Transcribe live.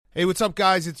Hey, what's up,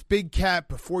 guys? It's Big Cat.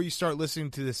 Before you start listening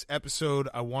to this episode,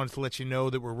 I wanted to let you know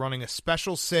that we're running a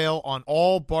special sale on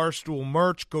all Barstool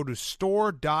merch. Go to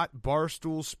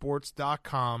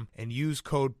store.barstoolsports.com and use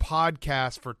code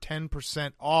PODCAST for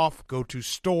 10% off. Go to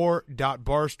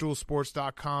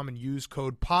store.barstoolsports.com and use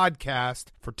code PODCAST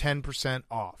for 10%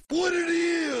 off. What it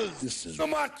is, this is the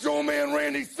Macho Man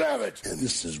Randy Savage, and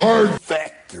this is Hard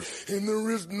Factor, and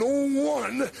there is no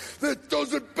one that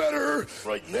does it better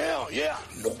right now. Yeah,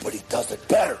 nobody does it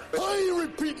better. I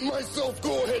ain't repeating myself.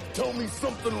 Go ahead, tell me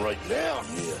something right now.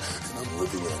 Yeah, and I'm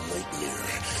living a nightmare,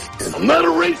 and I'm not a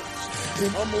racist,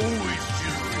 and I'm always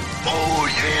cheering. Oh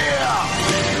yeah!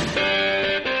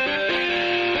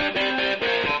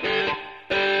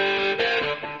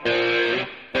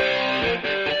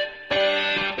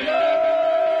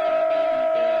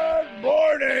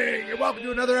 Welcome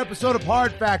to another episode of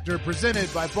Hard Factor,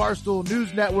 presented by Barstool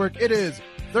News Network. It is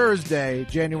Thursday,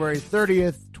 January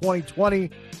 30th,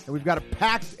 2020, and we've got a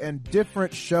packed and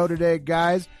different show today,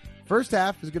 guys. First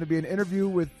half is going to be an interview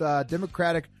with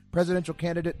Democratic presidential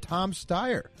candidate Tom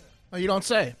Steyer. Oh, you don't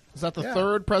say. Is that the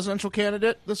third presidential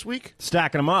candidate this week?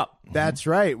 Stacking them up. That's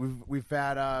right. We've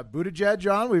had Buttigieg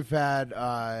on. We've had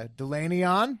Delaney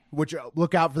on, which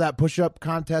look out for that push-up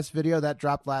contest video that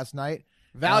dropped last night.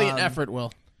 Valiant effort,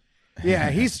 Will. Yeah,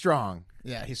 he's strong.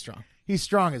 Yeah, he's strong. He's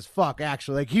strong as fuck,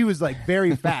 actually. Like, he was, like,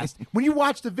 very fast. When you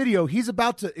watch the video, he's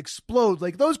about to explode.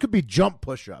 Like, those could be jump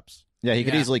push-ups. Yeah, he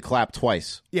could easily clap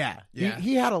twice. Yeah.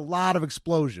 He had a lot of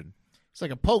explosion. It's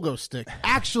like a pogo stick.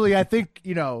 Actually, I think,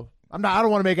 I don't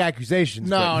want to make accusations.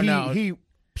 No. He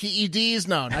PEDs,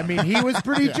 no. I mean, he was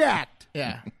pretty jacked.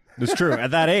 Yeah. It's true.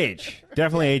 At that age,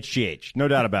 definitely HGH. No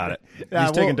doubt about it.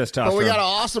 He's taking testosterone. But we got an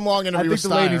awesome long interview with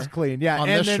Steyer. I think the lady's clean. Yeah, on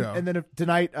and this then, show. And then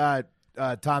tonight,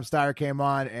 Tom Steyer came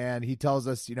on, and he tells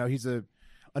us, he's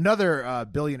another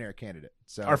billionaire candidate.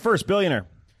 So our first billionaire.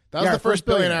 That was the first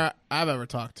billionaire I've ever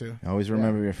talked to. Always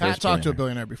remember your first Pat talked to a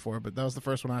billionaire before, but that was the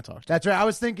first one I talked to. That's right. I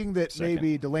was thinking that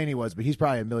maybe Delaney was, but he's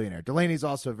probably a millionaire. Delaney's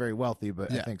also very wealthy,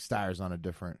 but I think Steyer's on a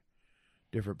different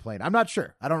plane. I'm not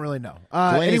sure. I don't really know.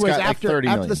 Delaney's got after 30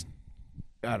 million.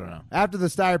 I don't know. After the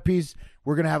Steyer piece,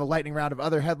 we're going to have a lightning round of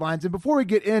other headlines. And before we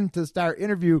get into the Steyer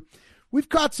interview, we've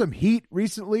caught some heat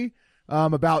recently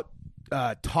about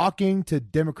talking to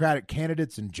Democratic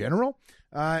candidates in general.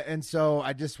 And so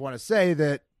I just want to say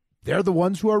that they're the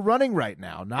ones who are running right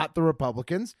now, not the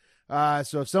Republicans.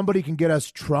 So if somebody can get us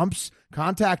Trump's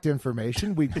contact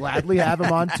information, we'd gladly have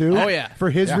him on too. Oh, yeah. For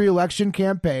his reelection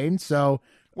campaign. So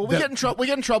we get in trouble. We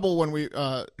get in trouble when we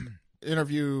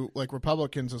interview like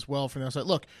Republicans as well from the outside.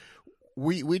 Look,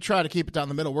 we try to keep it down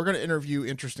the middle. We're going to interview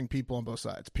interesting people on both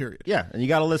sides. Period. Yeah, and you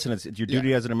got to listen. It's your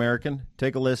duty as an American.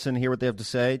 Take a listen, hear what they have to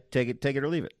say. Take it or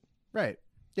leave it. Right.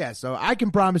 Yeah, so I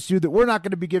can promise you that we're not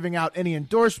going to be giving out any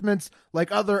endorsements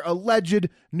like other alleged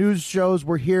news shows.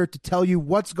 We're here to tell you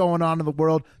what's going on in the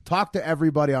world, talk to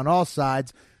everybody on all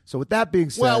sides. So with that being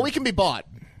said... Well, we can be bought.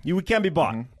 You can be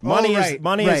bought. Money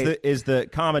is the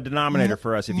common denominator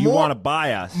for us. If you want to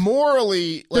buy us,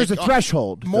 morally, there's a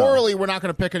threshold. Morally, we're not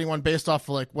going to pick anyone based off of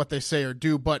like what they say or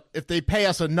do. But if they pay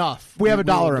us enough, we have a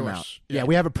dollar endorse. amount. Yeah,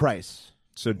 we have a price.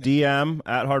 So DM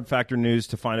at Hard Factor News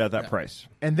to find out that price.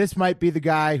 And this might be the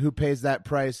guy who pays that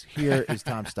price. Here is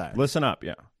Tom Steyer. Listen up,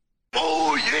 yeah.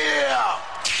 Oh yeah!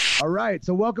 All right,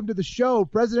 so welcome to the show,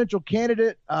 presidential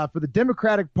candidate for the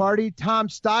Democratic Party, Tom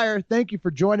Steyer. Thank you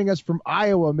for joining us from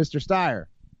Iowa, Mr. Steyer.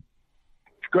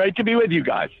 It's great to be with you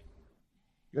guys.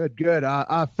 Good.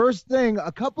 First thing,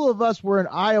 a couple of us were in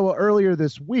Iowa earlier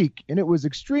this week, and it was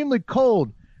extremely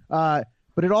cold, but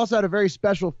it also had a very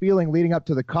special feeling leading up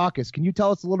to the caucus. Can you tell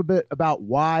us a little bit about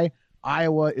why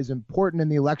Iowa is important in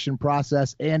the election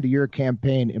process and to your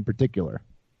campaign in particular?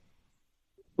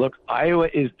 Look, Iowa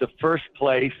is the first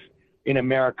place in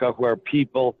America where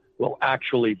people will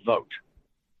actually vote.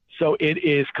 So it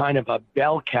is kind of a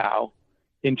bell cow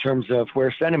in terms of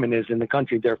where sentiment is in the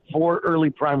country. There are 4 early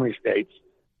primary states,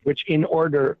 which in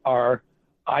order are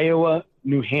Iowa,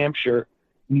 New Hampshire,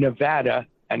 Nevada,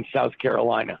 and South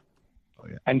Carolina. Oh,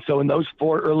 yeah. And so in those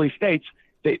 4 early states,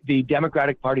 the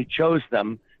Democratic Party chose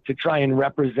them to try and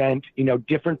represent,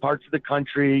 different parts of the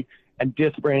country and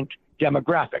different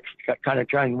demographics, kind of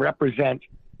try and represent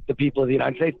the people of the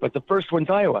United States. But the first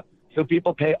one's Iowa. So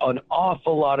people pay an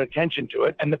awful lot of attention to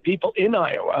it. And the people in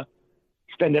Iowa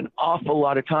spend an awful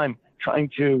lot of time trying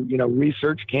to,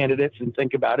 research candidates and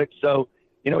think about it. So,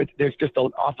 there's just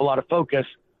an awful lot of focus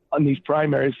on these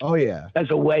primaries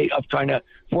as a way of trying to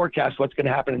forecast what's going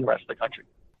to happen in the rest of the country.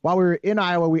 While we were in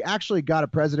Iowa, we actually got a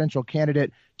presidential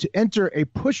candidate to enter a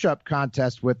push-up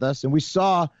contest with us, and we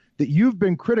saw that you've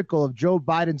been critical of Joe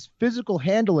Biden's physical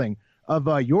handling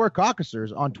of your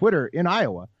caucusers on Twitter in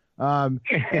Iowa. Biden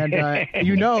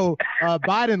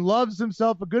loves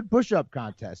himself a good push-up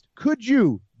contest. Could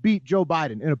you beat Joe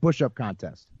Biden in a push-up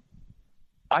contest?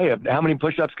 How many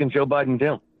push-ups can Joe Biden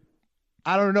do?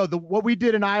 I don't know. What we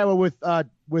did in Iowa with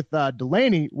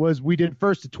Delaney was we did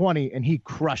first to 20, and he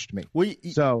crushed me.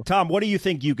 So, Tom, what do you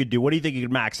think you could do? What do you think you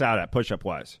could max out at push-up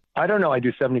wise? I don't know. I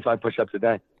do 75 push-ups a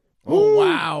day. Oh,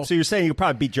 wow. So you're saying you could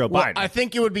probably beat Joe Biden? I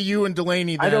think it would be you and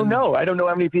Delaney then. I don't know. I don't know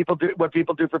how many people do what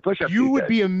people do for push-ups. You would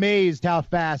be amazed how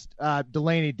fast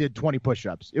Delaney did 20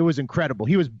 push-ups. It was incredible.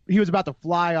 He was about to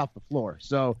fly off the floor.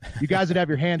 So you guys would have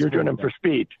your hands. You're doing them for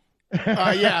speed.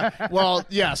 Yeah. Well,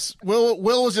 yes. Will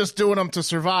was just doing them to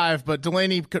survive, but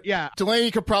Delaney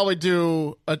could probably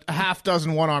do a half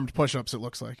dozen one-armed push-ups, it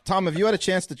looks like. Tom, have you had a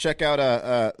chance to check out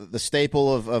the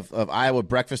staple of Iowa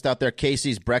breakfast out there,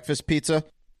 Casey's Breakfast Pizza?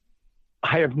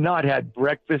 I have not had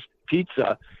breakfast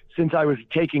pizza since I was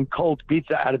taking cold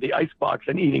pizza out of the icebox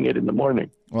and eating it in the morning.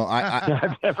 Well,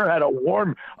 I've never had a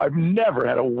warm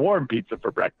pizza for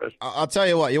breakfast. I'll tell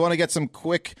you what, you want to get some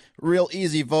quick, real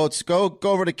easy votes, go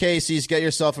over to Casey's, get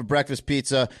yourself a breakfast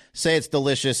pizza, say it's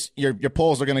delicious. Your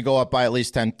polls are going to go up by at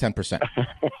least 10%.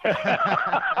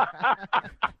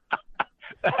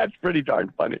 That's pretty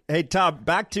darn funny. Hey, Tom,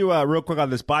 back to real quick on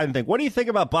this Biden thing. What do you think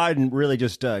about Biden really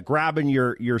just grabbing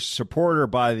your supporter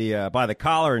by the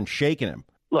collar and shaking him?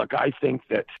 Look, I think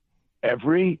that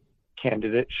every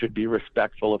candidate should be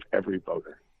respectful of every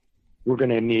voter. We're going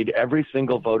to need every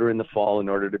single voter in the fall in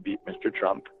order to beat Mr.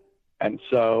 Trump. And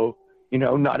so,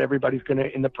 not everybody's going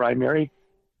to, in the primary,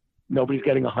 nobody's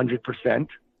getting 100%,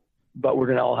 but we're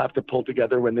going to all have to pull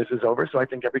together when this is over. So I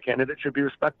think every candidate should be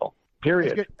respectful,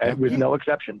 period, and with no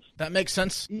exceptions. That makes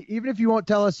sense. Even if you won't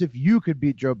tell us if you could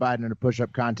beat Joe Biden in a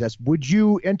push-up contest, would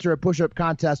you enter a push-up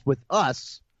contest with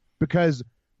us? Because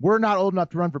we're not old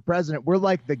enough to run for president. We're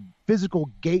like the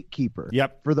physical gatekeeper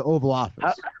for the Oval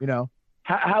Office,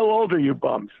 How old are you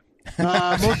bums?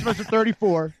 Most of us are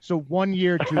 34, so 1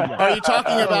 year too young. Are you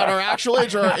talking about our actual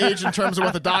age or our age in terms of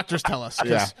what the doctors tell us?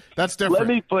 Yeah. That's different. Let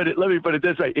me put it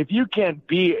this way. If you can't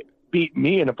beat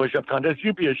me in a push-up contest,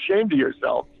 you'd be ashamed of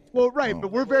yourself. Well, right,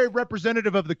 but we're very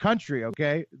representative of the country,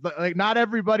 okay? Like, not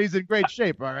everybody's in great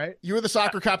shape, all right? You were the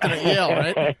soccer captain at Yale,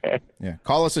 right? Yeah,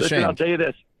 call us Listen, ashamed. I'll tell you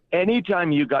this.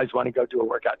 Anytime you guys want to go do a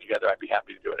workout together, I'd be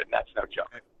happy to do it, and that's no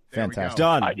joke. Fantastic.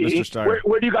 Done, Mr. Steyer.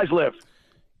 Where do you guys live?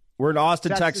 We're in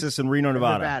Austin, Texas, and Reno,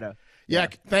 Nevada. Yeah,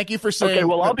 thank you for saying. Okay,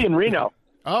 well, I'll be in Reno.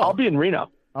 I'll be in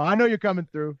Reno. Oh, I know you're coming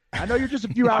through. I know you're just a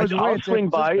few hours away. I'll swing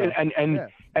by and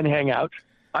hang out.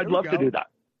 I'd love to do that.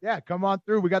 Yeah, come on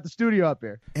through. We got the studio up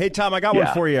here. Hey, Tom, I got one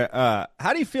for you.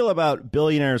 How do you feel about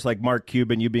billionaires like Mark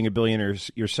Cuban, you being a billionaire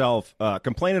yourself,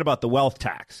 complaining about the wealth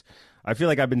tax? I feel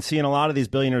like I've been seeing a lot of these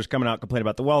billionaires coming out complaining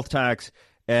about the wealth tax,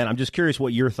 and I'm just curious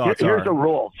what your thoughts are.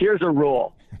 Here's a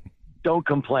rule. Don't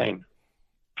complain.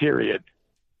 Period.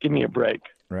 Give me a break.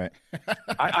 Right.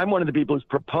 I'm one of the people who's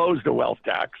proposed a wealth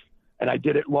tax, and I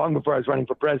did it long before I was running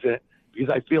for president because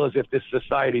I feel as if this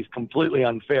society is completely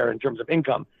unfair in terms of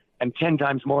income and 10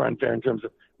 times more unfair in terms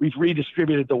of we've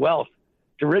redistributed the wealth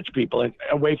to rich people and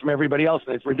away from everybody else,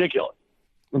 and it's ridiculous.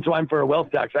 And so I'm for a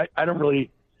wealth tax. I don't really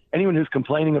 – anyone who's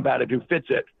complaining about it who fits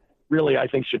it really I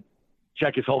think should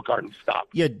check his whole card and stop.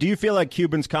 Yeah, do you feel like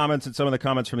Cuban's comments and some of the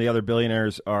comments from the other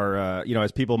billionaires are,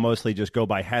 as people mostly just go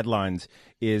by headlines,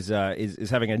 is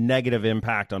having a negative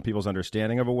impact on people's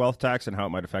understanding of a wealth tax and how it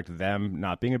might affect them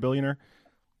not being a billionaire?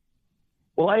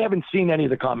 Well, I haven't seen any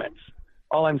of the comments.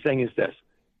 All I'm saying is this.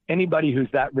 Anybody who's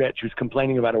that rich who's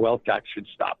complaining about a wealth tax should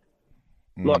stop.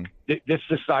 Mm-hmm. Look, this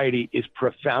society is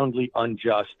profoundly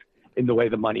unjust in the way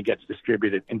the money gets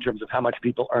distributed in terms of how much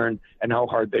people earn and how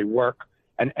hard they work.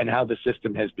 And how the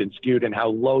system has been skewed and how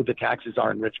low the taxes are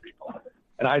in rich people.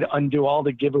 And I'd undo all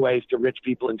the giveaways to rich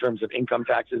people in terms of income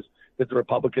taxes that the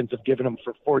Republicans have given them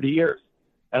for 40 years.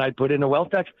 And I'd put in a wealth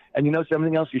tax. And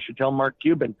something else, you should tell Mark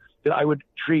Cuban that I would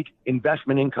treat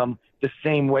investment income the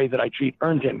same way that I treat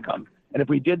earned income. And if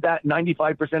we did that,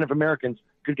 95% of Americans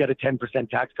could get a 10%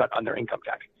 tax cut on their income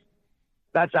taxes.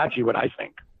 That's actually what I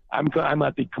think. I'm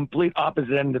at the complete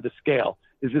opposite end of the scale.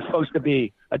 This is supposed to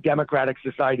be a democratic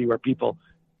society where people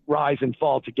rise and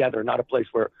fall together, not a place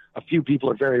where a few people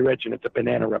are very rich and it's a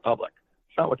banana republic.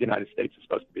 It's not what the United States is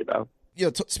supposed to be about.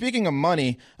 Speaking of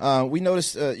money, we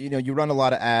noticed, you run a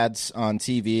lot of ads on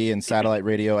TV and satellite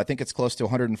radio. I think it's close to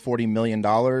 $140 million.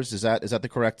 Is that the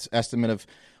correct estimate of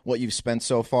what you've spent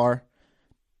so far?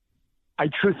 I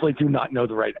truthfully do not know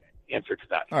the right answer to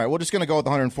that. All right, we're just going to go with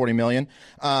 140 million.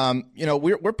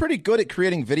 We're pretty good at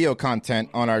creating video content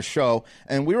on our show,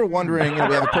 and we were wondering, we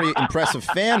have a pretty impressive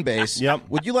fan base. Yep.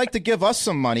 Would you like to give us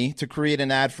some money to create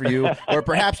an ad for you, or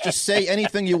perhaps just say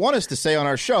anything you want us to say on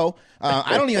our show?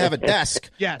 I don't even have a desk,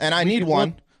 and I need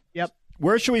one. Yep.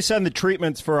 Where should we send the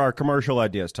treatments for our commercial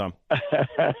ideas, Tom?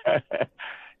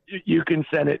 You can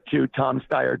send it to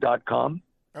tomsteyer.com.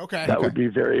 Okay. That would be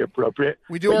very appropriate.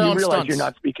 We do but our you own realize stunts. you're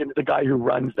not speaking to the guy who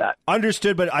runs that.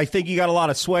 Understood, but I think you got a lot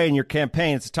of sway in your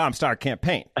campaign. It's a Tom Steyer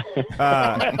campaign.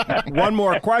 One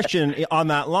more question on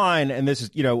that line, and this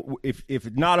is,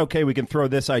 if not okay, we can throw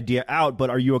this idea out, but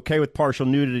are you okay with partial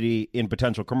nudity in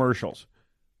potential commercials?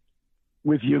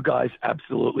 With you guys,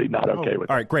 absolutely not okay with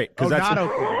All right, great. Because that's not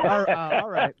okay. All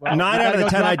right. Well, 9 out of the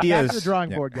 10 back to the ideas drawing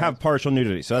board, guys. have partial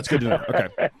nudity, so that's good to know.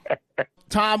 Okay.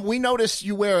 Tom, we notice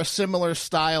you wear a similar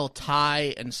style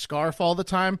tie and scarf all the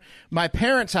time. My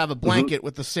parents have a blanket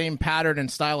with the same pattern and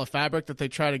style of fabric that they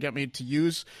try to get me to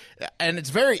use, and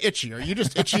it's very itchy. Are you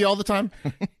just itchy all the time?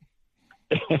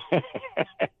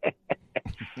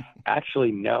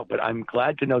 Actually, no, but I'm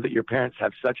glad to know that your parents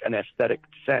have such an aesthetic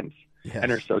sense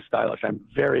and are so stylish. I'm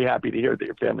very happy to hear that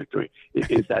your family's doing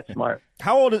is that smart.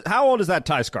 How old is that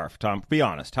tie scarf, Tom? Be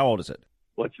honest. How old is it?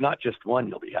 Well, it's not just one,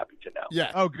 you'll be happy to know.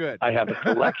 Yeah. Oh, good. I have a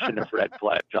collection of red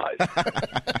flag ties.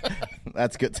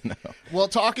 That's good to know. Well,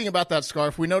 talking about that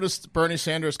scarf, we noticed Bernie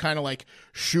Sanders kind of like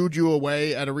shooed you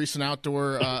away at a recent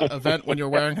outdoor event when you're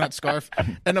wearing that scarf.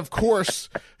 And of course,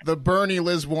 the Bernie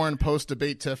Liz Warren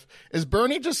post-debate tiff. Is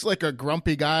Bernie just like a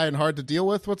grumpy guy and hard to deal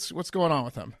with? What's going on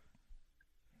with him?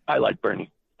 I like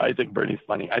Bernie. I think Bernie's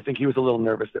funny. I think he was a little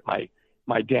nervous that my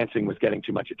dancing was getting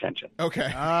too much attention.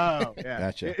 Okay. Oh, yeah.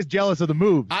 Gotcha. He's jealous of the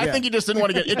moves. I think he just didn't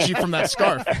want to get itchy from that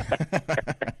scarf.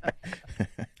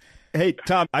 Hey,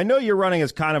 Tom, I know you're running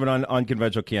as kind of an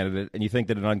unconventional candidate, and you think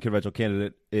that an unconventional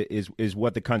candidate is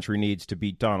what the country needs to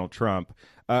beat Donald Trump.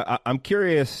 I'm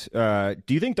curious, do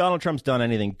you think Donald Trump's done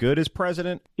anything good as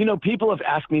president? People have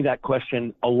asked me that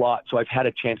question a lot, so I've had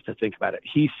a chance to think about it.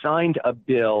 He signed a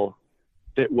bill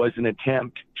that was an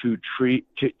attempt to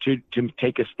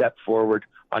take a step forward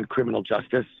on criminal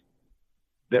justice.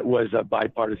 That was a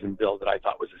bipartisan bill that I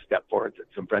thought was a step forward that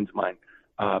some friends of mine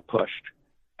pushed.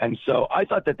 And so I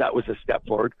thought that was a step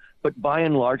forward. But by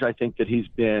and large, I think that he's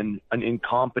been an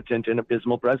incompetent and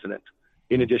abysmal president,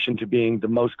 in addition to being the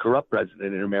most corrupt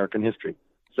president in American history.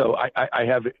 So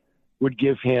I would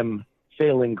give him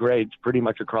failing grades pretty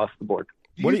much across the board.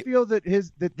 Do you feel that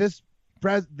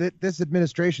this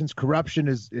administration's corruption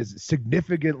is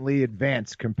significantly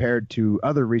advanced compared to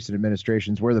other recent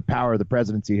administrations where the power of the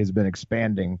presidency has been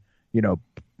expanding,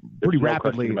 pretty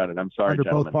rapidly about it. I'm sorry, under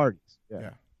gentlemen. both parties?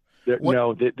 Yeah.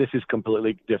 No, this is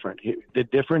completely different. The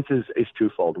difference is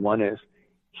twofold. One is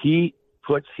he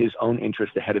puts his own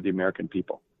interest ahead of the American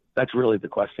people. That's really the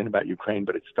question about Ukraine,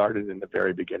 but it started in the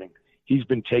very beginning. He's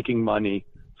been taking money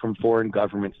from foreign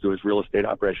governments to his real estate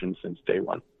operations since day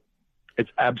one. It's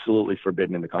absolutely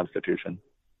forbidden in the Constitution.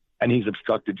 And he's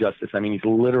obstructed justice. I mean, he's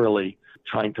literally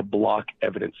trying to block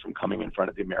evidence from coming in front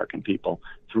of the American people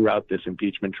throughout this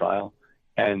impeachment trial.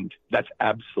 And that's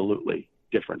absolutely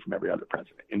different from every other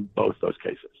president in both those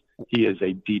cases. He is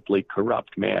a deeply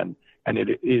corrupt man. And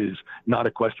it is not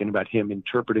a question about him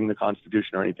interpreting the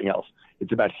Constitution or anything else.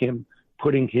 It's about him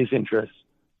putting his interests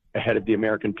ahead of the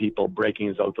American people, breaking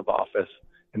his oath of office,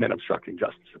 and then obstructing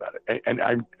justice about it. And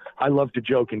I love to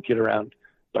joke and kid around,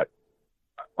 but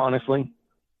honestly,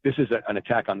 this is an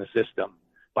attack on the system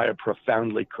by a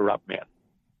profoundly corrupt man.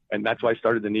 And that's why I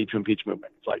started the Need to Impeach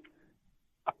movement. It's like,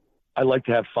 I like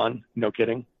to have fun, no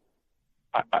kidding.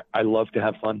 I love to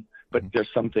have fun, but there's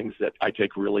some things that I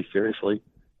take really seriously.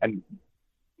 And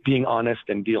being honest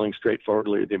and dealing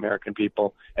straightforwardly with the American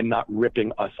people and not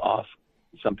ripping us off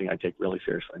is something I take really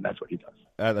seriously, and that's what he does.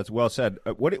 That's well said.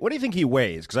 What do you think he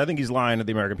weighs? Because I think he's lying to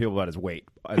the American people about his weight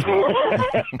as well.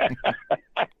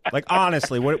 Like,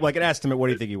 honestly, like an estimate, what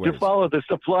do you think he weighs? To follow the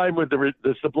sublime with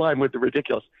the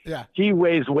ridiculous. Yeah. He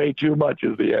weighs way too much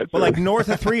is the answer. Well, like north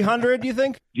of 300, do you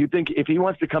think? Do you think if he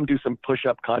wants to come do some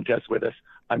push-up contests with us,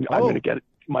 I'm going to get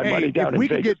my money down in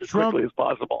Vegas as quickly as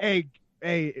possible.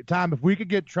 Hey, Tom, if we could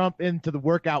get Trump into the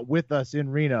workout with us in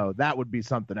Reno, that would be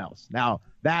something else. Now,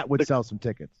 that would sell some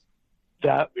tickets.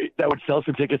 That would sell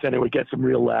some tickets, and it would get some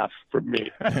real laughs from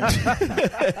me.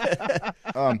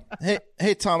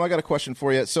 Hey, Tom, I got a question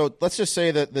for you. So let's just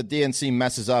say that the DNC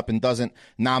messes up and doesn't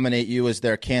nominate you as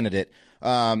their candidate.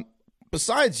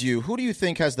 Besides you, who do you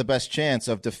think has the best chance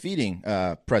of defeating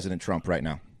President Trump right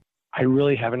now? I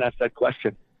really haven't asked that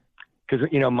question. Because,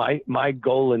 my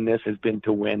goal in this has been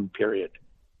to win, period.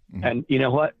 Mm-hmm. And you know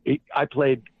what? I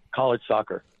played college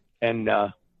soccer, and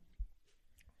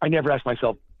I never asked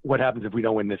myself, what happens if we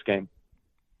don't win this game?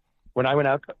 When I went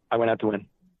out to win.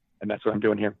 And that's what I'm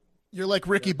doing here. You're like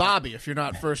Ricky Bobby. If you're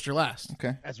not first, you're last.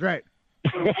 Okay. That's right.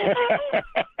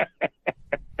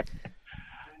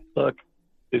 Look,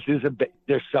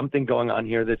 there's something going on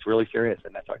here that's really serious,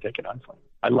 and that's why I take it honestly.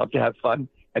 I love to have fun,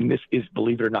 and this is,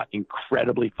 believe it or not,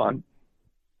 incredibly fun.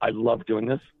 I love doing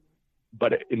this,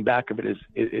 but in back of it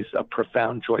is a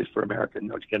profound choice for America,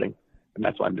 no kidding, and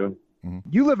that's why I'm doing it. Mm-hmm.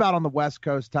 You live out on the West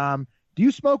Coast, Tom. Do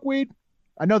you smoke weed?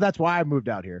 I know that's why I moved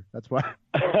out here. That's why.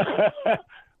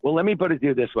 Well, let me put it to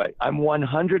you this way. I'm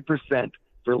 100%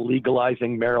 for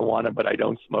legalizing marijuana, but I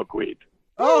don't smoke weed.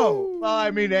 Oh, well,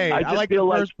 I mean, hey, I like the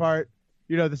first part.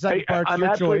 You know, the second part's I'm your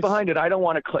absolutely choice. behind it. I don't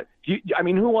want to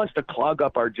who wants to clog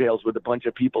up our jails with a bunch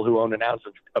of people who own an ounce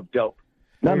of dope?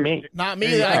 Not me. Not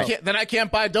me. Then I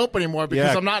can't buy dope anymore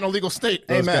because I'm not in a legal state.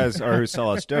 Those guys are who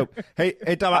sell us dope. Hey,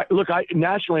 Tom.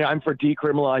 Nationally, I'm for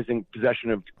decriminalizing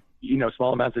possession of,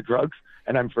 small amounts of drugs,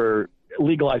 and I'm for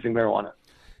legalizing marijuana.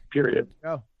 Period.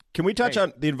 Oh. Can we touch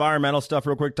on the environmental stuff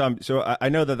real quick, Tom? So I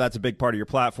know that that's a big part of your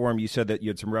platform. You said that you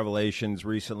had some revelations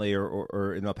recently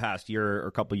or in the past year or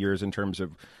a couple of years in terms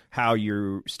of how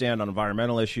you stand on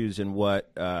environmental issues and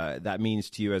what that means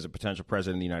to you as a potential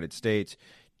president of the United States.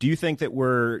 Do you think that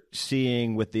we're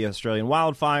seeing with the Australian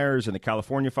wildfires and the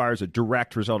California fires a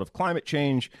direct result of climate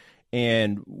change?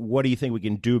 And what do you think we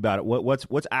can do about it?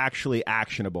 What's actually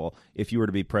actionable if you were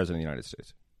to be president of the United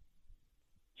States?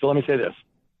 So let me say this.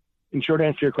 In short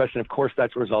answer to your question, of course,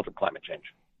 that's a result of climate change.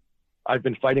 I've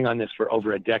been fighting on this for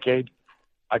over a decade.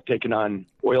 I've taken on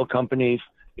oil companies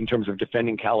in terms of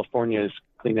defending California's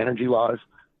clean energy laws.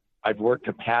 I've worked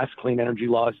to pass clean energy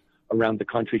laws around the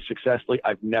country successfully.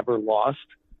 I've never lost.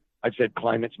 I've said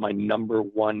climate's my number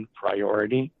one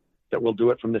priority, that we'll do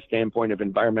it from the standpoint of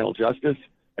environmental justice,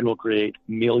 and we'll create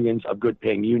millions of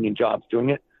good-paying union jobs doing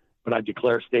it. But I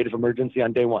declare a state of emergency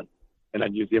on day one, and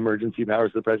I'd use the emergency powers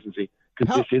of the presidency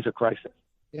because this is a crisis.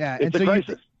 Yeah, it's a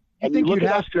crisis. And you look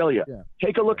at Australia. Yeah.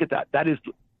 Take a look at that. That is,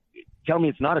 tell me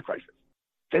it's not a crisis.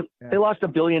 They lost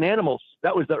 1 billion animals.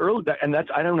 That was the early, and that's,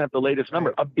 I don't have the latest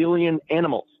number, 1 billion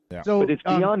animals. Yeah. So, but it's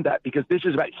beyond that because this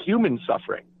is about human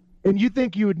suffering. And you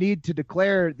think you would need to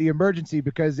declare the emergency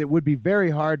because it would be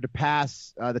very hard to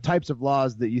pass the types of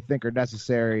laws that you think are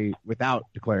necessary without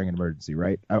declaring an emergency,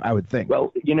 right? I would think.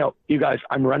 Well, you guys,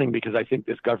 I'm running because I think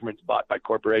this government's bought by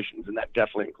corporations, and that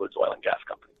definitely includes oil and gas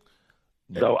companies.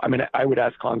 Yeah. So, I would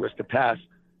ask Congress to pass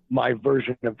my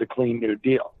version of the Green New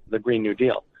Deal.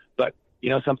 But you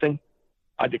know something?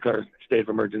 I declare a state of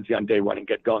emergency on day one and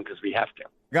get going because we have to.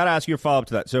 I got to ask you a follow-up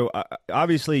to that. So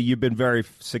obviously you've been very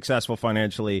successful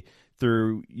financially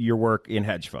through your work in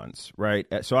hedge funds, right?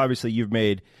 So obviously you've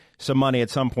made some money at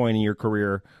some point in your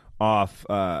career off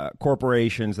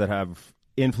corporations that have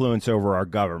influence over our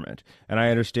government. And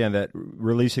I understand that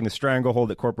releasing the stranglehold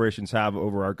that corporations have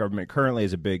over our government currently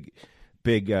is a big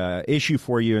issue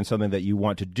for you and something that you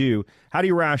want to do. How do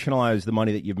you rationalize the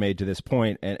money that you've made to this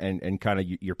point and kind of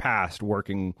your past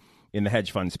working in the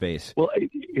hedge fund space? Well,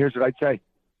 here's what I'd say.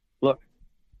 Look,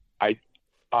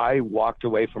 I walked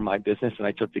away from my business and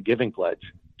I took the giving pledge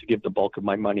to give the bulk of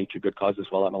my money to good causes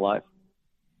while I'm alive.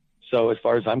 So as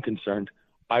far as I'm concerned,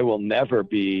 I will never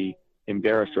be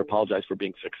embarrassed or apologize for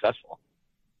being successful.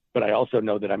 But I also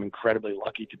know that I'm incredibly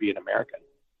lucky to be an American,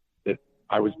 that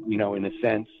I was, in a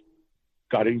sense,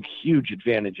 got huge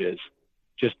advantages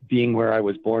just being where I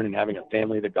was born and having a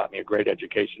family that got me a great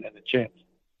education and a chance.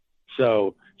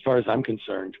 So as far as I'm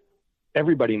concerned,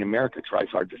 everybody in America tries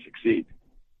hard to succeed.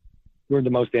 We're the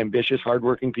most ambitious,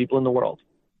 hardworking people in the world.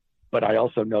 But I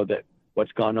also know that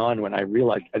what's gone on when I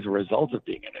realized as a result of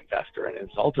being an investor and as a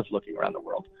result of looking around the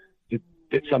world,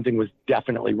 that something was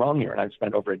definitely wrong here. And I've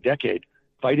spent over a decade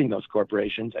fighting those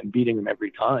corporations and beating them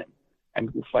every time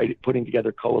and putting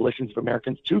together coalitions of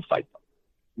Americans to fight them.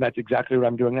 And that's exactly what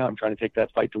I'm doing now. I'm trying to take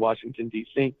that fight to Washington,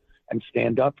 D.C. and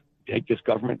stand up, take this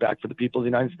government back for the people of the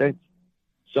United States.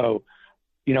 So,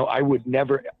 I would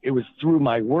never, it was through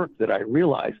my work that I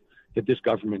realized that this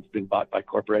government's been bought by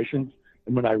corporations.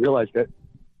 And when I realized it,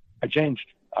 I changed.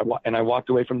 I walked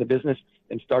away from the business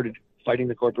and started fighting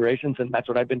the corporations, and that's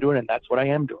what I've been doing, and that's what I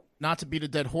am doing. Not to beat a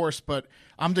dead horse, but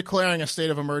I'm declaring a state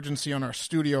of emergency on our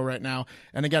studio right now.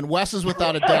 And again, Wes is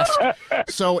without a desk.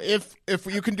 So if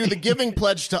you can do the giving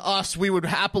pledge to us, we would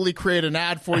happily create an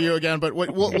ad for you again. But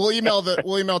we'll email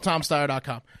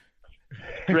TomSteyer.com.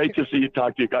 Great to see you.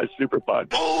 Talk to you guys. Super fun.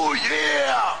 Oh,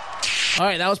 yeah! All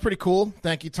right, that was pretty cool.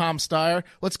 Thank you, Tom Steyer.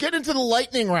 Let's get into the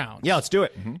lightning round. Yeah, let's do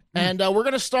it. And we're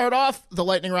going to start off the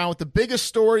lightning round with the biggest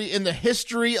story in the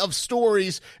history of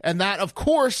stories, and that, of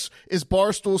course, is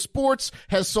Barstool Sports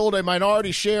has sold a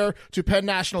minority share to Penn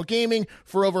National Gaming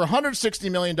for over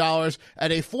 $160 million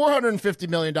at a $450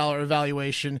 million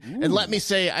evaluation. Ooh. And let me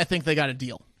say, I think they got a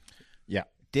deal. Yeah.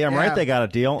 Damn right they got a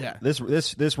deal. Yeah.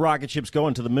 This rocket ship's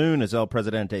going to the moon, as El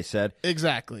Presidente said.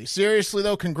 Exactly. Seriously,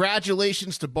 though,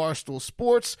 congratulations to Barstool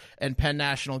Sports and Penn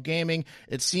National Gaming.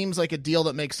 It seems like a deal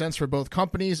that makes sense for both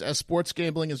companies, as sports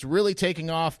gambling is really taking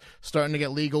off, starting to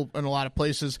get legal in a lot of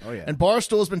places. Oh, yeah. And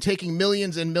Barstool has been taking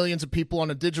millions and millions of people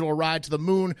on a digital ride to the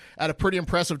moon at a pretty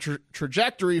impressive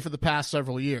trajectory for the past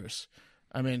several years.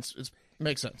 I mean, it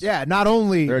makes sense. Yeah, not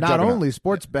only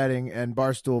sports betting and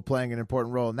Barstool playing an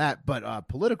important role in that, but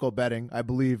political betting, I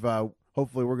believe.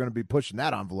 Hopefully, we're going to be pushing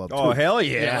that envelope. Oh, too. hell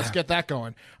yeah! Yeah, let's get that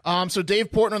going. So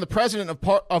Dave Portnoy, the president of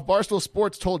Barstool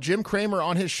Sports, told Jim Cramer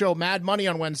on his show Mad Money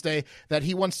on Wednesday that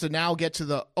he wants to now get to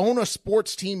the own a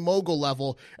sports team mogul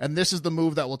level, and this is the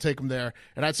move that will take him there.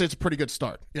 And I'd say it's a pretty good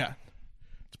start. Yeah.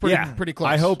 Pretty close.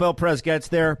 I hope El Prez gets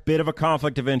there. Bit of a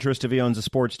conflict of interest if he owns a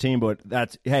sports team, but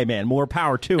hey, man, more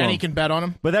power to him. And he can bet on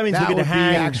him. But that means we get to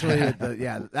hang.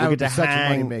 That would be such a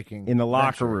money-making in the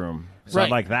locker room. So right. I'd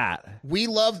like that. We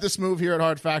love this move here at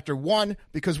Hard Factor. One,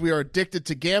 because we are addicted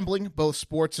to gambling, both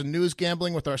sports and news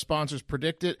gambling, with our sponsors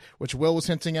Predict It, which Will was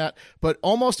hinting at. But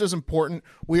almost as important,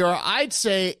 we are, I'd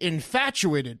say,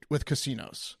 infatuated with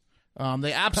casinos.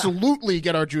 They absolutely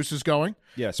get our juices going.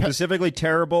 Yeah, specifically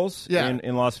Terribles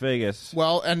in Las Vegas.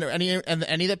 Well, and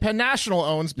any that Penn National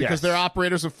owns, because they're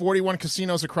operators of 41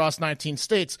 casinos across 19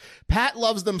 states. Pat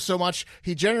loves them so much,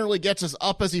 he generally gets as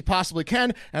up as he possibly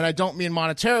can, and I don't mean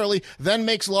monetarily, then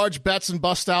makes large bets and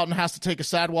busts out and has to take a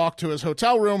sad walk to his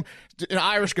hotel room in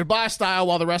Irish goodbye style,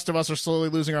 while the rest of us are slowly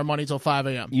losing our money till 5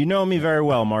 a.m. You know me very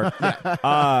well, Mark.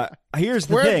 Here's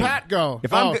the thing. Where'd Pat go?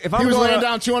 If I'm he was laying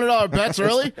down $200 bets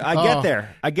early?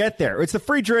 I get there. It's the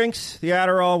free drinks, the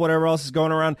Adderall, whatever else is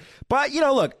going around. But,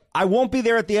 look, I won't be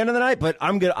there at the end of the night, but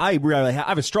I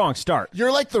have a strong start.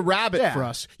 You're like the rabbit for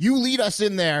us. You lead us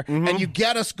in there and you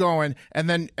get us going, and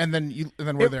then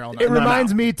we're there all night. It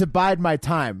reminds me to bide my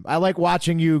time. I like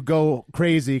watching you go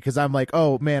crazy because I'm like,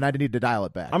 oh man, I need to dial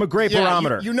it back. I'm a great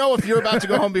barometer. You know, if you're about to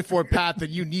go home before Pat, that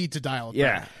you need to dial it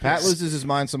back. Pat loses his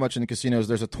mind so much in the casinos.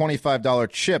 There's a $25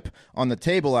 chip on the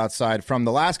table outside from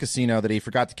the last casino that he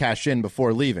forgot to cash in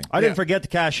before leaving. I didn't forget to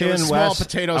cash in. Small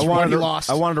potatoes. He lost.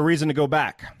 I wanted a reason to go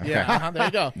back. Yeah, there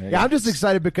you go. I'm just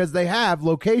excited because they have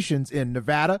locations in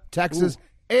Nevada, Texas,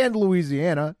 and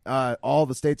Louisiana, all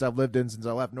the states I've lived in since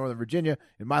I left Northern Virginia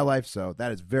in my life, so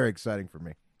that is very exciting for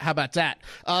me. How about that?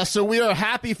 So we are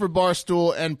happy for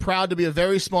Barstool and proud to be a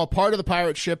very small part of the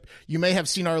pirate ship. You may have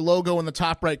seen our logo in the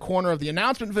top right corner of the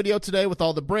announcement video today with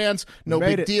all the brands. No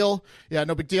big deal. Yeah,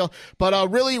 no big deal. But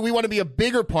really, we want to be a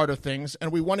bigger part of things,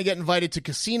 and we want to get invited to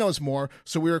casinos more.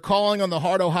 So we are calling on the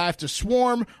Hardo Hive to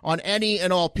swarm on any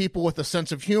and all people with a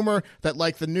sense of humor that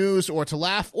like the news or to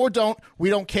laugh or don't.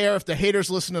 We don't care if the haters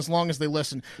listen as long as they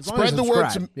listen. Spread the word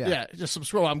to just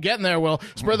subscribe. I'm getting there, Will.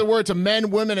 Spread the word to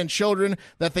men, women, and children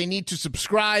that they need to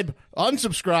subscribe,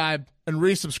 unsubscribe, and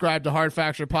resubscribe to Hard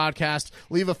Factor Podcast.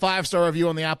 Leave a 5-star review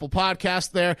on the Apple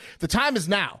Podcast there. The time is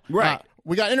now. Right.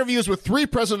 We got interviews with 3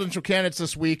 presidential candidates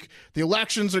this week. The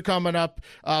elections are coming up.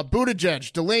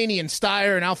 Buttigieg, Delaney, and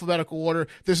Steyer in alphabetical order.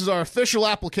 This is our official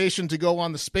application to go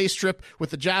on the space trip with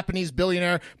the Japanese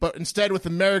billionaire, but instead with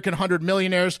American 100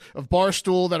 millionaires of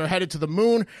Barstool that are headed to the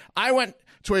moon. I went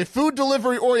to a food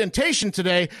delivery orientation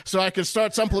today so I could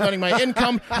start supplementing my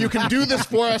income. You can do this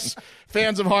for us,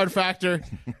 fans of Hard Factor.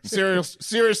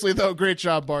 Seriously, though, great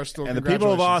job, Barstool. And the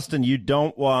people of Austin, you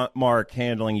don't want Mark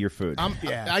handling your food.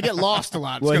 I get lost a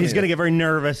lot. Well, he's going to get very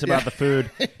nervous about the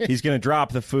food. He's going to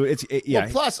drop the food. Well,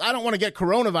 plus, I don't want to get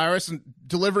coronavirus and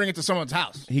delivering it to someone's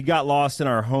house. He got lost in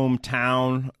our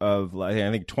hometown of, I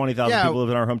think, 20,000 people live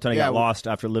in our hometown. He got lost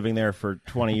after living there for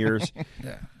 20 years.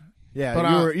 Yeah,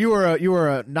 but, you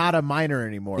were not a minor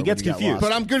anymore. He gets confused.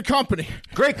 But I'm good company.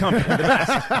 Great company. The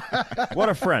best. What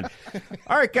a friend.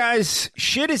 All right, guys.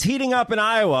 Shit is heating up in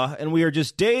Iowa, and we are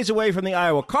just days away from the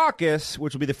Iowa caucus,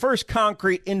 which will be the first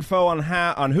concrete info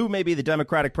on who may be the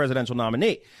Democratic presidential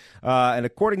nominee. And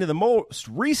according to the most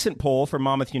recent poll from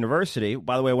Monmouth University,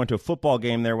 by the way, I went to a football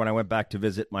game there when I went back to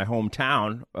visit my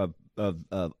hometown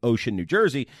Ocean, New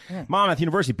Jersey. Monmouth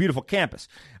University, beautiful campus.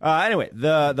 Anyway,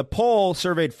 the poll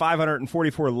surveyed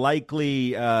 544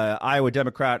 likely Iowa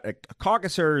Democrat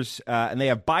caucusers, and they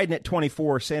have Biden at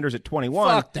 24, Sanders at 21.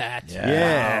 Fuck that.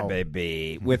 Yeah,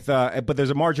 baby. With but there's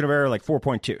a margin of error like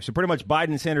 4.2. So pretty much Biden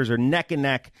and Sanders are neck and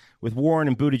neck with Warren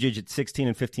and Buttigieg at 16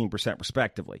 and 15%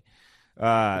 respectively.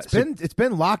 It's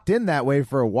been locked in that way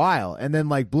for a while, and then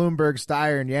like Bloomberg,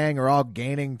 Steyer, and Yang are all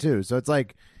gaining too. So it's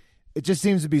like it just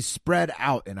seems to be spread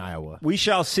out in Iowa. We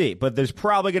shall see, but there's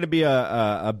probably going to be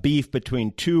a beef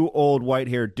between two old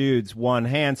white-haired dudes, one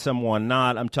handsome, one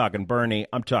not. I'm talking Bernie.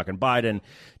 I'm talking Biden.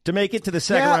 To make it to the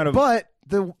second round of... but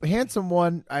the handsome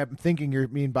one, I'm thinking you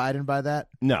mean Biden by that?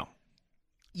 No.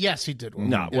 Yes, he did.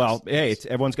 No. Yes. Well, hey,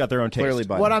 everyone's got their own taste. Clearly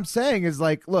Biden. What I'm saying is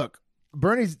like, look,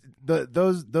 Bernie's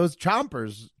those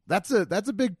chompers. That's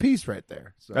a big piece right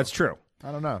there. So, That's true.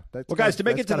 I don't know. Well, guys, to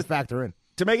make it to the factor in.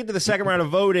 To make it to the second round of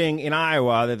voting in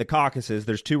Iowa, the caucuses,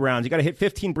 there's 2 rounds. You got to hit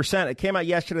 15%. It came out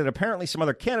yesterday that apparently some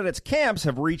other candidates' camps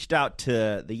have reached out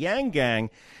to the Yang gang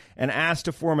and asked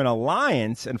to form an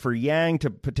alliance and for Yang to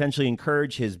potentially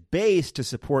encourage his base to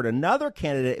support another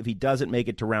candidate if he doesn't make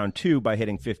it to round 2 by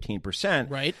hitting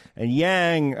 15%. Right. And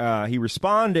Yang, he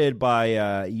responded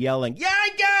by yelling, "Yang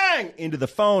gang!" into the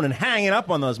phone and hanging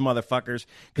up on those motherfuckers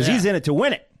because he's in it to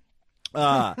win it.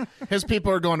 His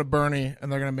people are going to Bernie, and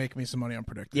they're going to make me some money on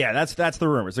Predicted. Yeah, that's the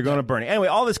rumors. They're going to Bernie. Anyway,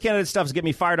 all this candidate stuff is getting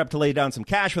me fired up to lay down some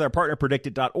cash with our partner,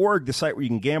 Predicted.org, the site where you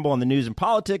can gamble on the news and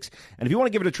politics. And if you want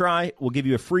to give it a try, we'll give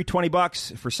you a free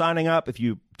 $20 for signing up. If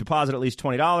you deposit at least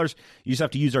 $20, you just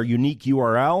have to use our unique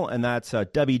URL, and that's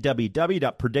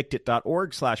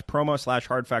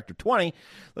www.predictit.org/promo/hardfactor20.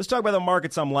 Let's talk about the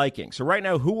markets I'm liking. So right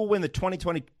now, who will win the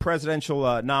 2020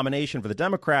 presidential nomination for the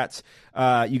Democrats?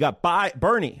 You got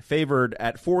Bernie favored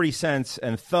at 40 cents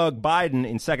and Thug Biden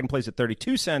in second place at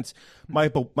 32 cents.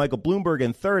 Michael Bloomberg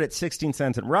in third at 16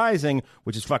 cents and rising,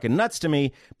 which is fucking nuts to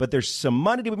me. But there's some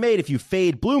money to be made if you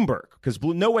fade Bloomberg, because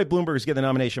no way Bloomberg is getting the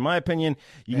nomination, in my opinion.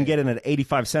 You can get in at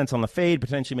 85 cents on the fade,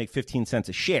 potentially make 15 cents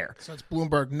a share. So it's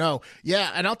Bloomberg, no.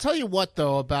 Yeah, and I'll tell you what,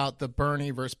 though, about the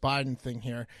Bernie versus Biden thing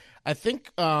here. I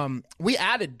think we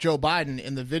added Joe Biden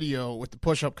in the video with the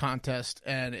push-up contest,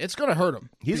 and it's going to hurt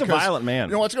him. He's a violent man.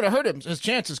 You know what's going to hurt him? His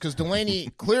chances, because Delaney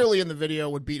clearly in the video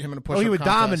would beat him in a push-up contest. He would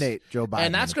dominate Joe Biden.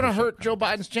 And that's going to hurt Joe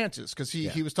Biden's chances, because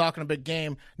he was talking a big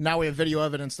game. Now we have video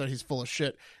evidence that he's full of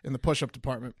shit in the push-up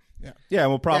department. Yeah, and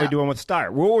we'll probably do one with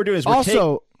Steyer. What we're doing is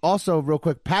Also, real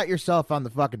quick, pat yourself on the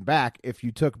fucking back if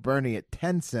you took Bernie at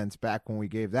 10 cents back when we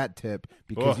gave that tip,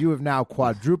 because you have now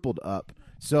quadrupled up.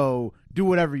 So do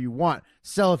whatever you want.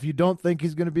 Sell if you don't think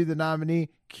he's going to be the nominee.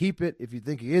 Keep it if you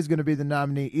think he is going to be the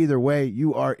nominee. Either way,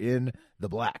 you are in the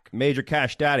black. Major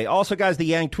cash daddy. Also, guys, the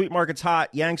Yang tweet market's hot.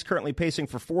 Yang's currently pacing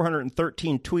for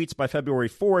 413 tweets by February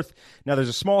 4th. Now, there's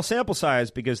a small sample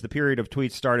size because the period of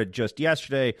tweets started just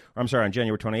yesterday. On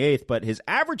January 28th. But his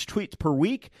average tweets per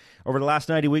week over the last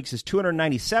 90 weeks is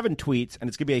 297 tweets. And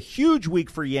it's going to be a huge week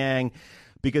for Yang,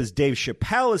 because Dave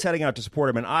Chappelle is heading out to support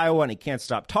him in Iowa, and he can't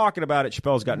stop talking about it.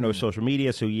 Chappelle's got no social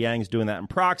media, so Yang's doing that in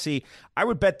proxy. I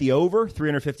would bet the over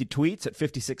 350 tweets at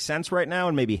 56 cents right now,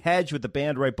 and maybe hedge with the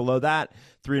band right below that,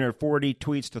 340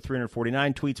 tweets to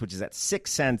 349 tweets, which is at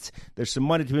 6 cents. There's some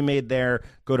money to be made there.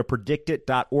 Go to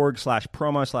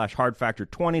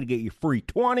predictit.org/promo/hardfactor20 to get your free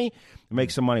 20 and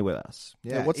make some money with us.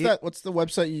 Yeah, what's the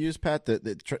website you use, Pat,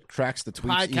 that tracks the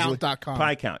tweets easily? Piecount.com.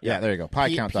 Pie count. Yeah, there you go.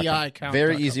 Piecount.com.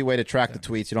 Very easy way to track the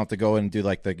tweets. You don't have to go in and do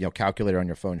like the calculator on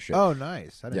your phone shit. Oh,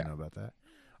 nice. I didn't know about that.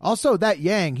 Also, that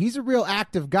Yang, he's a real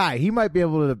active guy. He might be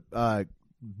able to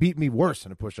beat me worse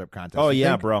in a push-up contest. Oh,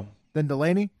 yeah, bro. Than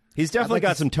Delaney? He's definitely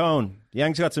got some tone.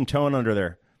 Yang's got some tone under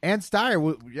there. And Steyer,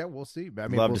 we'll see. I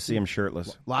mean, Love to see him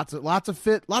shirtless. Lots of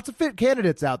fit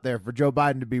candidates out there for Joe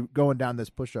Biden to be going down this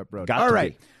push-up road. All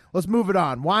right, let's move it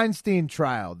on. Weinstein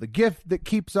trial, the gift that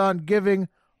keeps on giving.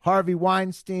 Harvey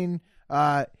Weinstein,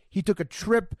 he took a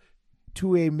trip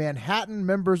to a Manhattan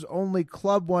members-only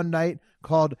club one night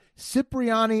called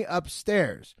Cipriani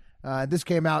Upstairs. This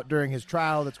came out during his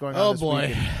trial that's going on this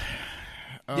weekend.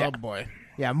 Oh, boy.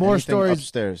 Yeah, more Anything stories.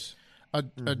 upstairs. A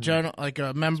general, like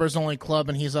a members-only club,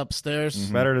 and he's upstairs.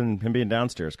 Better than him being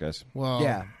downstairs, guys. Well,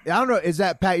 Yeah. I don't know. Is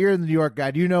that, Pat, you're in the New York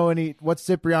guy. Do you know what's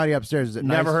Cipriani Upstairs? Is it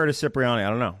Never nice? heard of Cipriani. I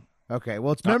don't know. Okay,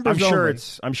 well, it's members I'm sure only.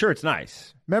 I'm sure it's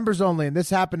nice. Members only, and this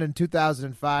happened in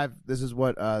 2005. This is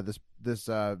what this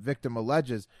victim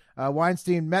alleges.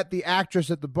 Weinstein met the actress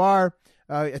at the bar.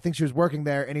 I think she was working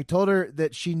there, and he told her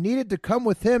that she needed to come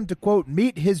with him to, quote,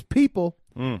 meet his people.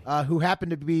 who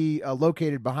happened to be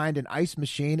located behind an ice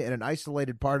machine in an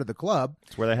isolated part of the club.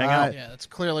 That's where they hang out. Yeah, that's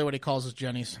clearly what he calls his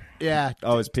Jennies. Yeah.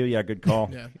 Oh, his people. Yeah, good call.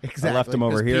 Yeah, exactly. I left him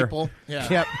over His here. people.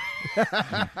 Yeah.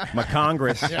 Yep. My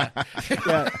Congress. Yeah.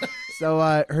 Yeah.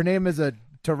 So her name is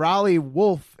Tarali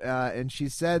Wolf, and she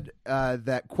said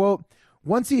that, quote,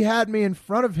 once he had me in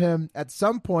front of him, at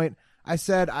some point, I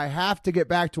said, I have to get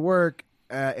back to work.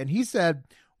 And he said,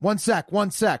 one sec.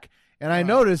 And I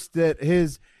noticed that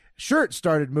his shirt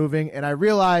started moving, and I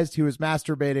realized he was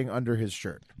masturbating under his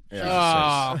shirt.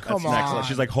 Oh, come on. Excellent.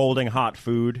 She's like holding hot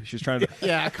food. She's trying to.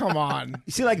 Yeah, come on.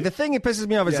 You see, like the thing that pisses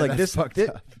me off is like that's fucked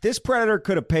up. this predator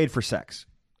could have paid for sex.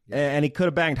 And he could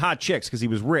have banged hot chicks because he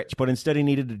was rich, but instead he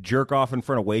needed to jerk off in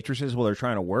front of waitresses while they're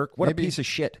trying to work. What a piece of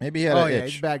shit. Maybe he had Oh, an yeah,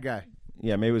 itch. he's a bad guy.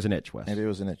 Yeah, maybe it was an itch, Wes. Maybe it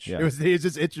was an itch. Yeah. He was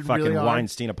just itching Fucking really hard.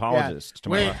 Weinstein apologist. To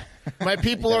my Wait, left. my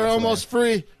people are almost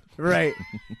free. Right.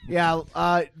 Yeah.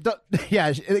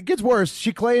 Yeah. It gets worse.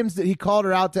 She claims that he called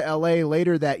her out to L.A.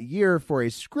 later that year for a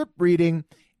script reading,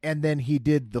 and then he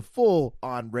did the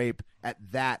full-on rape at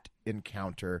that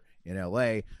encounter in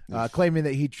L.A., claiming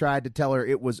that he tried to tell her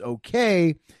it was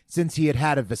okay since he had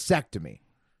had a vasectomy.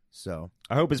 So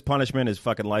I hope his punishment is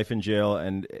fucking life in jail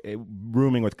and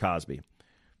rooming with Cosby.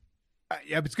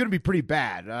 yeah, but it's going to be pretty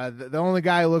bad. The only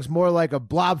guy who looks more like a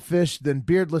blobfish than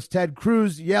beardless Ted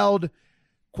Cruz yelled,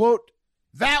 quote,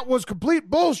 that was complete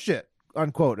bullshit,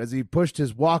 unquote, as he pushed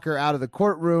his walker out of the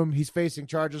courtroom. He's facing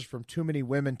charges from too many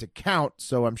women to count,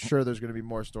 so I'm sure there's going to be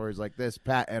more stories like this,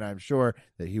 Pat, and I'm sure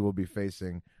that he will be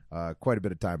facing quite a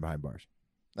bit of time behind bars.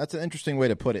 That's an interesting way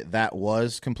to put it. That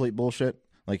was complete bullshit.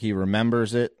 Like he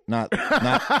remembers it. Not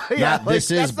Yeah, not this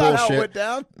like, is that's not how it bullshit. went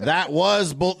down. That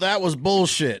was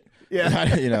bullshit.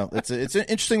 Yeah. You know, it's an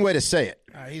interesting way to say it.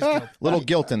 He's guilty. Little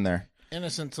guilt in there.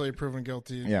 Innocent until you're proven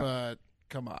guilty. Yeah. But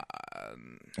come on.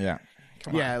 Yeah.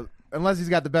 Yeah, unless he's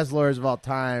got the best lawyers of all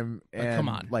time, and come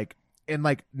on. like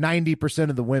 90%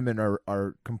 of the women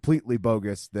are completely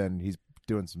bogus, then he's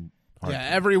doing some harm. Yeah,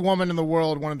 every woman in the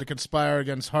world wanted to conspire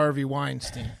against Harvey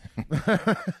Weinstein.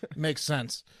 Makes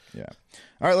sense. Yeah.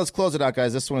 All right, let's close it out,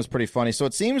 guys. This one is pretty funny. So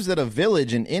it seems that a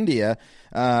village in India,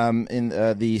 in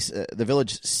the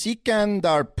village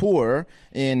Sikandarpur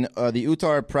in the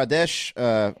Uttar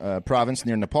Pradesh province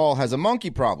near Nepal, has a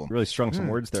monkey problem. Really strung some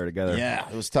words there together. Yeah,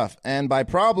 it was tough. And by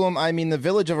problem, I mean the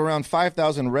village of around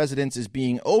 5,000 residents is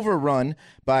being overrun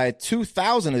by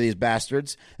 2,000 of these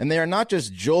bastards, and they are not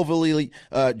just jovially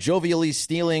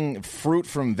stealing fruit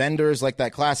from vendors like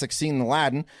that classic scene in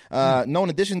Aladdin. No, in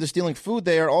addition to stealing food,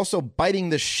 they are also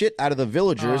biting the shit out of the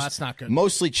villagers. Oh, that's not good.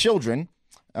 Mostly children.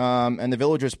 And the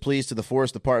villagers' pleas to the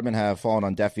forest department have fallen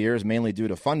on deaf ears, mainly due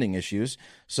to funding issues.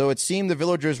 So it seemed the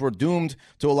villagers were doomed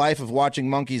to a life of watching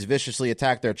monkeys viciously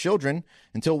attack their children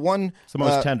until one... It's the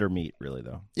most tender meat, really,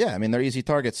 though. Yeah, I mean, they're easy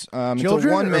targets. Until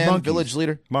Children one or man, monkeys? village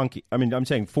leader... Monkey. I mean, I'm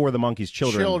saying for the monkeys,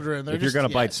 children. Children, they're If you're just- going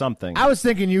to yeah. bite something. I was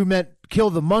thinking you meant kill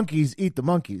the monkeys, eat the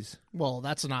monkeys. Well,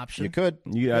 that's an option. You could.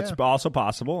 That's also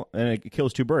possible, and it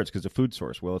kills two birds because it's a food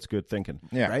source. Well, it's good thinking.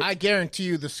 Yeah. Right? I guarantee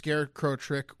you the scarecrow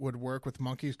trick would work with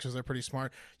monkeys because they're pretty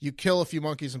smart. You kill a few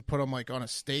monkeys and put them like on a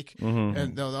stake,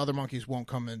 and the other monkeys won't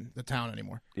come in the town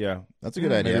anymore. Yeah. That's a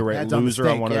good Maybe idea. write That's on the loser on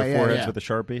stake. one of Yeah, their yeah, foreheads yeah. with a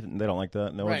Sharpie. And they don't like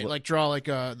that. No Right, one, like draw like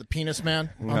the penis man.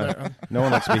 On there. no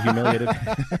one likes to be humiliated.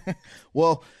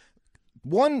 Well,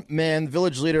 one man,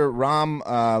 village leader Ram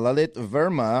Lalit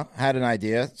Verma, had an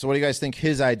idea. So what do you guys think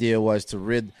his idea was to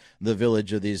rid the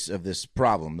village of this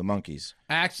problem, the monkeys?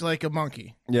 Act like a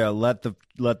monkey. Yeah, let the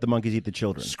monkeys eat the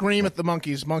children. Scream at the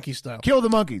monkeys, monkey style. Kill the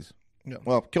monkeys.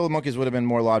 Well, kill the monkeys would have been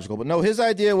more logical. But no, his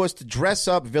idea was to dress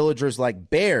up villagers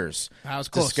like bears That was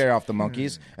to close. scare off the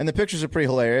monkeys. And the pictures are pretty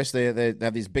hilarious. They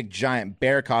have these big, giant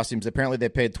bear costumes. Apparently, they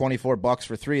paid $24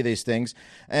 for 3 of these things.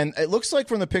 And it looks like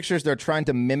from the pictures, they're trying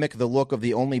to mimic the look of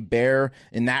the only bear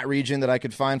in that region that I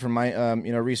could find from my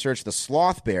research, the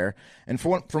sloth bear. And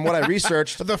from what I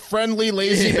researched... The friendly,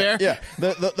 lazy bear. Yeah,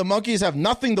 the monkeys have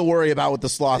nothing to worry about with the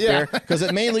sloth bear because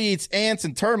it mainly eats ants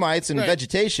and termites and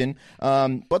vegetation.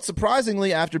 But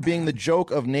surprisingly, after being the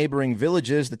joke of neighboring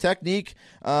villages, the technique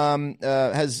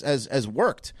has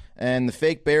worked. And the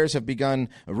fake bears have begun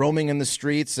roaming in the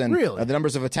streets, and Really? the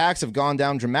numbers of attacks have gone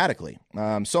down dramatically.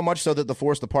 So much so that the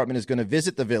forest department is going to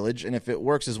visit the village, and if it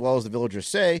works as well as the villagers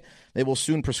say, they will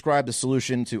soon prescribe the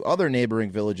solution to other neighboring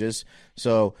villages.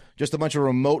 So just a bunch of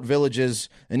remote villages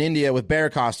in India with bear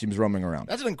costumes roaming around.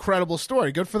 That's an incredible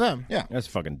story. Good for them. Yeah. That's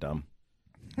fucking dumb.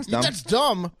 That's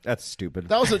dumb. That's stupid.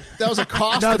 That was a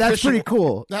cost. No, that's pretty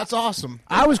cool. That's awesome.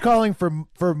 I was calling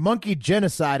for monkey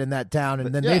genocide in that town,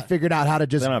 and then they figured out how to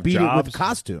just beat it with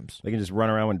costumes. They can just run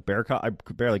around with bear I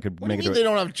barely could What make do you it. mean they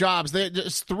don't have jobs? They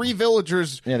just 3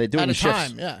 villagers Yeah, they do it at in a shifts.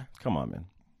 time. Yeah. Come on, man.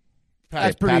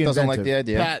 That's pretty Pat doesn't inventive. like the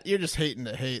idea. Pat, you're just hating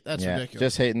to hate. That's ridiculous.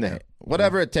 Just hating the hate.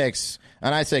 Whatever it takes.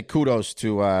 And I say kudos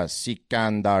to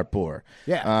Sikandarpur.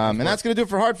 Yeah. And that's going to do it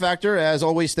for Hard Factor. As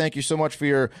always, thank you so much for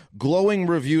your glowing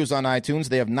reviews on iTunes.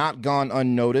 They have not gone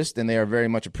unnoticed, and they are very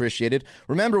much appreciated.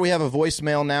 Remember, we have a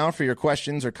voicemail now for your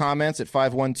questions or comments at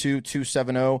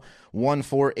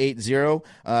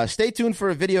 512-270-1480. Stay tuned for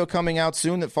a video coming out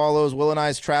soon that follows Will and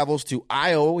I's travels to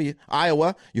Iowa.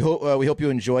 We hope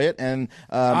you enjoy it. And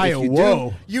if you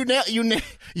do,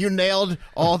 You nailed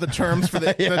all the terms for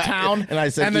the town, and I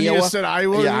said, and then Iowa. you just said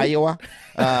Iowa. Yeah, Iowa.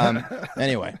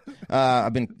 Anyway,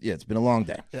 it's been a long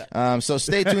day. Yeah. So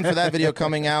stay tuned for that video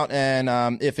coming out,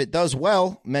 and if it does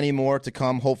well, many more to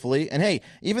come, hopefully. And hey,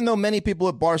 even though many people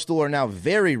at Barstool are now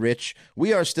very rich,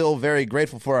 we are still very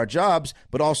grateful for our jobs,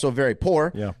 but also very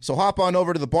poor. Yeah. So hop on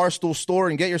over to the Barstool store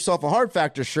and get yourself a Hard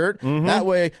Factor shirt. That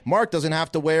way, Mark doesn't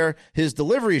have to wear his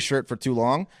delivery shirt for too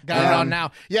long. Got it on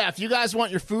now. Yeah, if you guys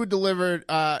want your food delivered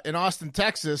in Austin,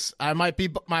 Texas, I might be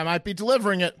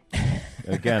delivering it.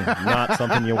 Again, not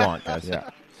something you want, guys. Yeah.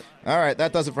 All right,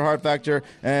 that does it for Hard Factor.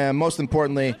 And most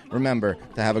importantly, remember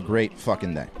to have a great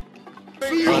fucking day.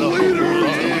 See you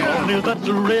later. That's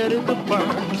ready to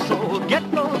burn, so get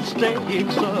those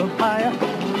stakes up higher.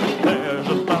 There's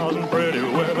 1,000 pretty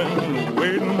women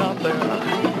waiting out there.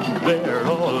 They're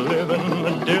all living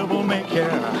the devil may care,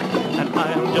 and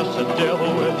I am just a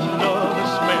devil with no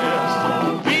despair.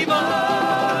 So viva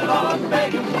Las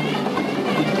Vegas,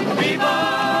 viva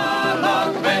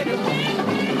Las Vegas.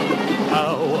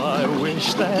 How I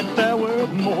wish that there were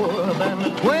more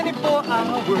than 24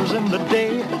 hours in the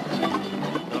day.